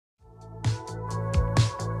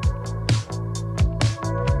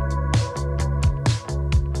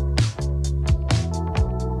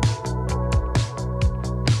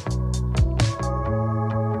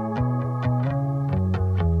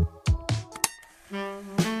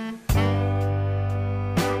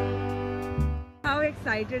How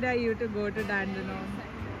excited are you to go to Dandenong?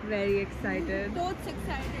 Very excited. Totes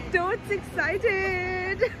excited. Totes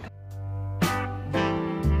excited.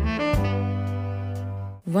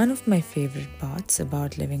 One of my favorite parts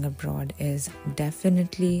about living abroad is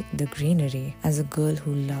definitely the greenery. As a girl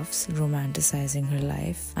who loves romanticizing her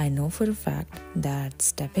life, I know for a fact that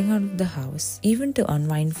stepping out of the house, even to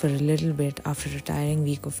unwind for a little bit after a tiring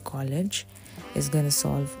week of college, is gonna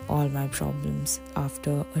solve all my problems.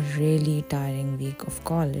 After a really tiring week of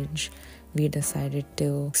college, we decided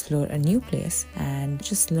to explore a new place and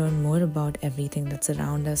just learn more about everything that's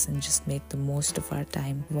around us and just make the most of our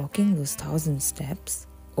time. Walking those 1,000 steps,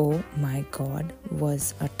 oh my god,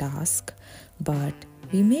 was a task, but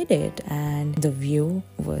we made it and the view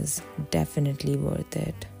was definitely worth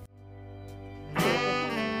it.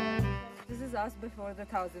 This is us before the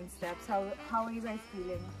 1,000 steps. How are you guys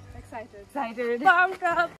feeling? Excited. Excited? Pumped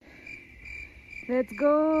up. Let's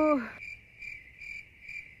go!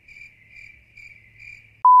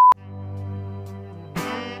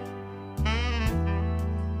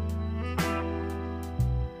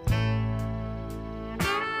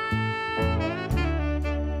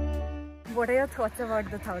 What are your thoughts about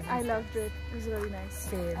the 1,000? I loved it. It was really nice.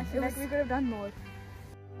 Same. I feel like we could have done more.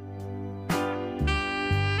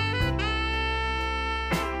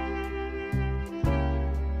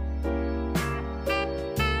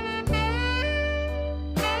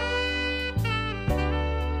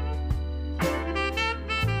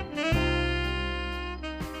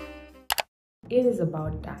 It is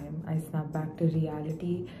about time I snap back to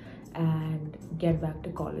reality and get back to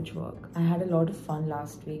college work. I had a lot of fun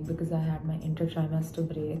last week because I had my inter-trimester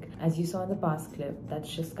break. As you saw in the past clip, that's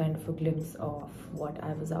just kind of a glimpse of what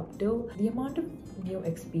I was up to. The amount of new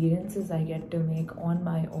experiences I get to make on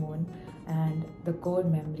my own and the core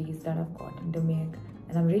memories that I've gotten to make,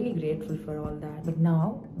 and I'm really grateful for all that. But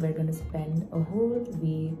now we're gonna spend a whole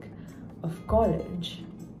week of college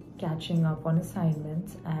catching up on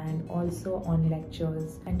assignments and also on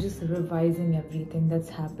lectures and just revising everything that's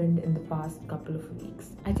happened in the past couple of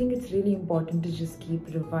weeks. I think it's really important to just keep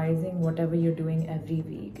revising whatever you're doing every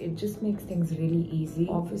week. It just makes things really easy.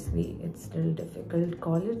 Obviously, it's still difficult.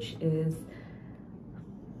 College is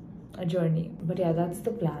a journey, but yeah, that's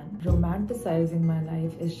the plan. Romanticizing my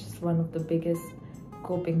life is just one of the biggest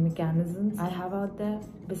coping mechanisms I have out there,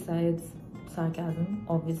 besides sarcasm.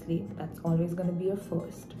 Obviously, that's always going to be a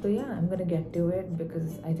first. So yeah, I'm gonna get to it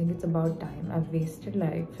because I think it's about time. I've wasted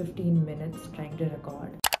like 15 minutes trying to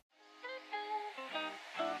record.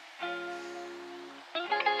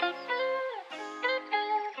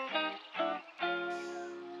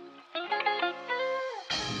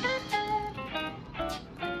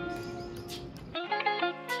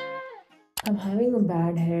 I'm having a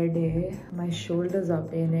bad hair day. My shoulders are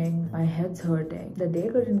paining. My head's hurting. The day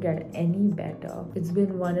couldn't get any better. It's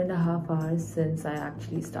been 1.5 hours since I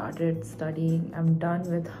actually started studying. I'm done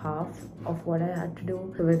with half of what I had to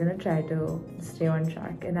do. So we're gonna try to stay on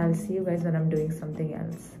track. And I'll see you guys when I'm doing something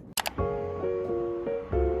else.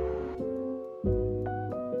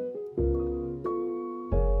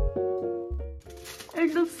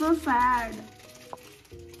 It looks so sad.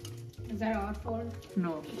 Is that our fault?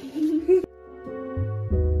 No.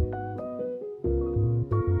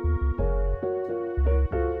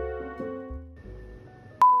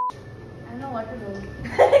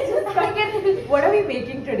 What are we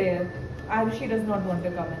making today? She does not want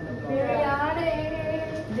to come in the vlog.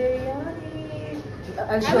 Biryani.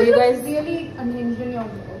 I'll show you guys. Really unhinged in your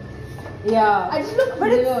vlog. Yeah. I just look but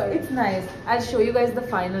weird. it's nice. I'll show you guys the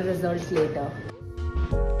final results later.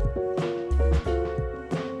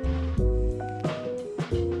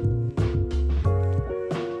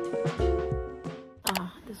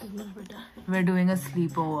 This is never done. We're doing a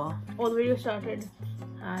sleepover. Oh, the video started.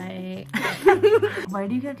 Hi. Why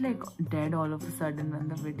do you get like dead all of a sudden when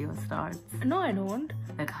the video starts? No, I don't.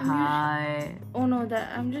 Like, hi. Oh no,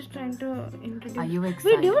 that I'm just trying to introduce. Are you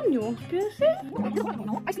excited? Wait, do you know piercing?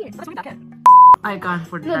 No, I see it. That's what I can't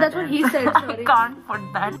put that. No, that's what he said. Sorry. I can't put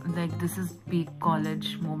that. Like, this is peak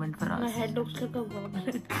college moment for us. My head looks like a goblin.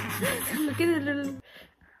 Look at the little.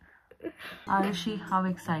 Arushi, how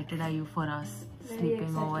excited are you for us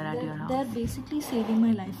sleeping over at your house? They're basically saving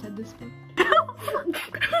my life at this point.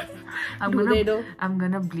 I'm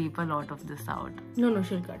gonna bleep a lot of this out. No,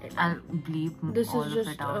 she'll cut it. I'll bleep this all is of just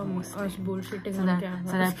it out mostly. us bullshitting So on that, camera.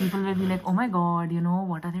 so that people will be like, oh my god, you know,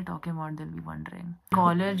 what are they talking about? They'll be wondering.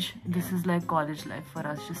 College, this is like college life for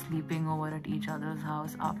us, just sleeping over at each other's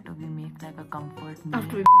house after we make like a comfort meal.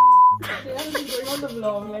 After we They haven't been going on the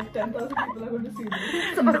vlog, like 10,000 people are going to see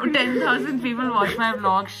this. So 10,000 people watch my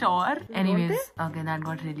vlog, sure. Anyways, okay, that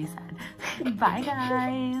got really sad. Bye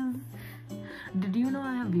guys. Did you know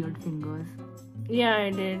I have weird fingers? Yeah, I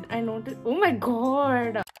did. I noticed. Oh my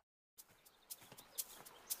god.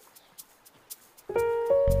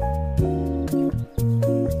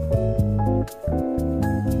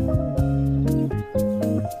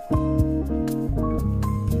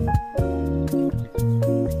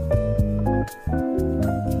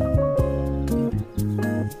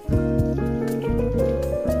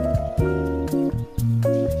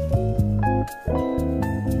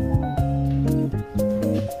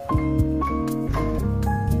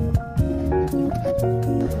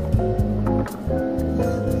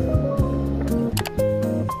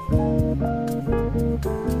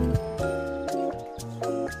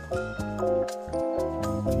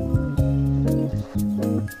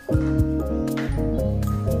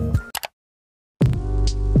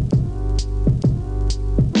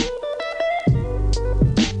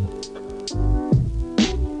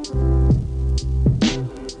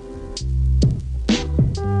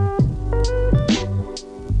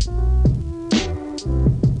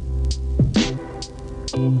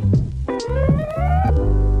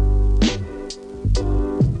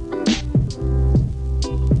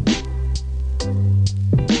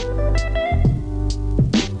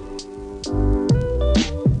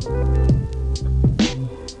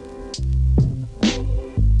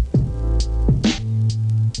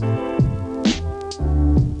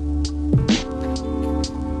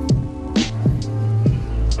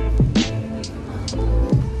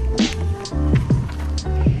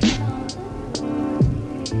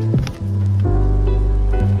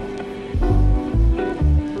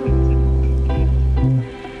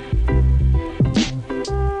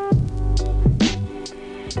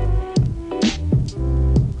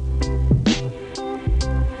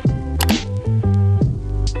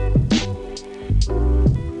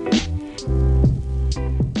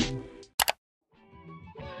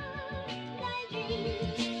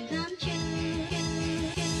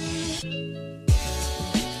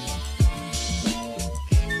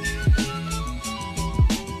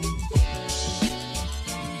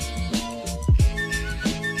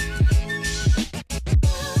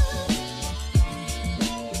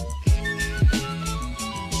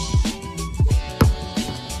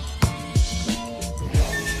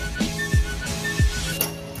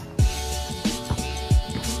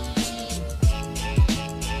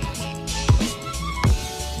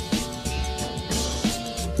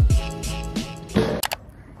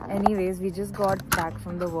 Anyways, we just got back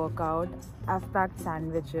from the workout. I've packed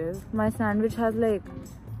sandwiches. My sandwich has like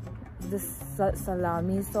this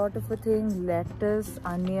salami sort of a thing, lettuce,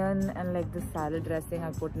 onion, and like the salad dressing.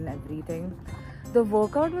 I put in everything. The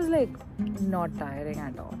workout was like not tiring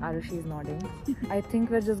at all. Arushi's nodding. I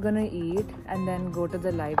think we're just gonna eat and then go to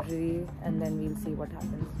the library and then we'll see what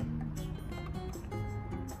happens.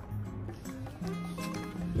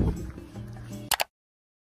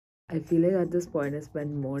 I feel like at this point I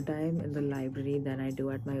spend more time in the library than I do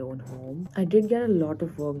at my own home. I did get a lot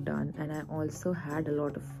of work done and I also had a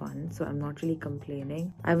lot of fun, so I'm not really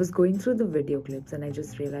complaining. I was going through the video clips and I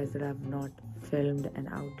just realized that I've not filmed an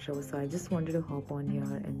outro, so I just wanted to hop on here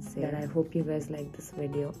and say that I hope you guys like this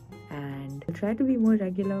video, and I'll try to be more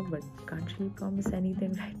regular but can't really promise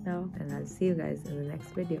anything right now, and I'll see you guys in the next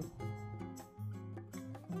video.